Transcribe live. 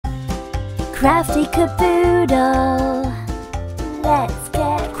Crafty Caboodle. Let's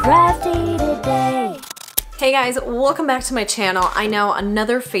get crafty today. Hey guys, welcome back to my channel. I know,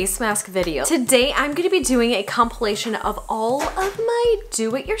 another face mask video. Today I'm going to be doing a compilation of all of my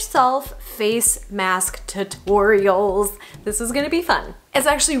do-it-yourself face mask tutorials. This is going to be fun. It's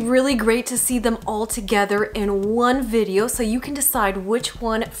actually really great to see them all together in one video so you can decide which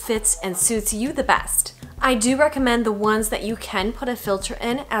one fits and suits you the best. I do recommend the ones that you can put a filter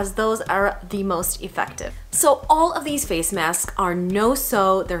in, as those are the most effective. So all of these face masks are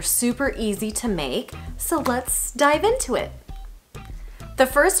no-sew, they're super easy to make, so let's dive into it. The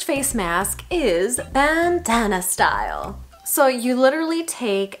first face mask is bandana style. So you literally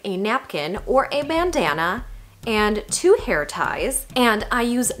take a napkin or a bandana and 2 hair ties, and I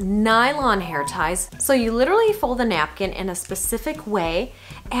use nylon hair ties. So you literally fold the napkin in a specific way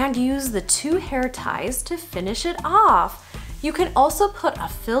and use the 2 hair ties to finish it off. You can also put a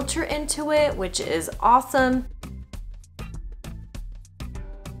filter into it, which is awesome.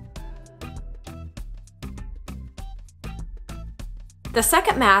 The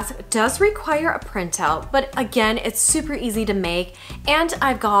second mask does require a printout, but again, it's super easy to make, and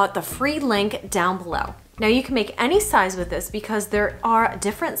I've got the free link down below. Now you can make any size with this because there are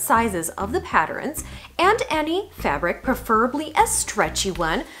different sizes of the patterns and any fabric, preferably a stretchy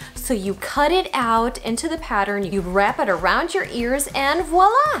one. So you cut it out into the pattern, you wrap it around your ears, and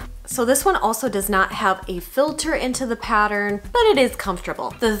voila! So this one also does not have a filter into the pattern, but it is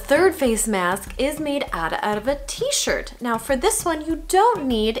comfortable. The third face mask is made out of a t-shirt. Now for this one, you don't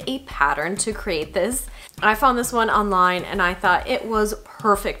need a pattern to create this. I found this one online and I thought it was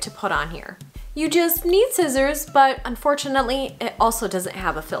perfect to put on here. You just need scissors, but unfortunately, it also doesn't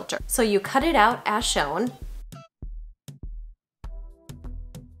have a filter. So you cut it out as shown.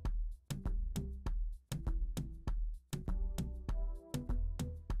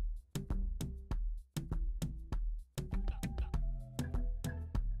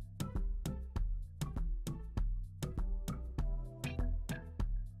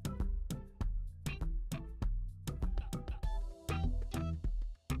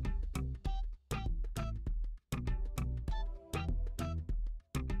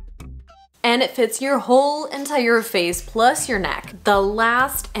 And it fits your whole entire face plus your neck. The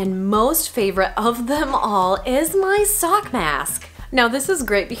last and most favorite of them all is my sock mask. Now this is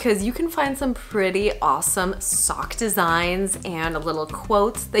great because you can find some pretty awesome sock designs and little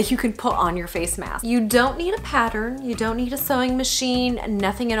quotes that you can put on your face mask. You don't need a pattern, you don't need a sewing machine,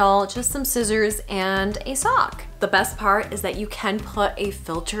 nothing at all, just some scissors and a sock. The best part is that you can put a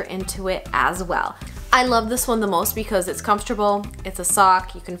filter into it as well. I love this one the most because it's comfortable, it's a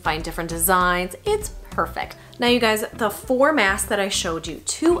sock, you can find different designs, it's perfect. Now you guys, the 4 masks that I showed you,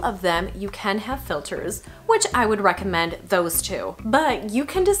 2 of them you can have filters, which I would recommend those 2. But you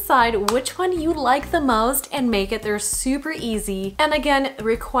can decide which one you like the most and make it. They're super easy, and again,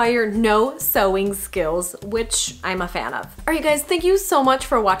 require no sewing skills, which I'm a fan of. All right guys, thank you so much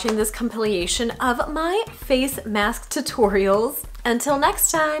for watching this compilation of my face mask tutorials. Until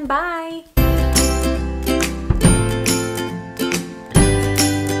next time, bye!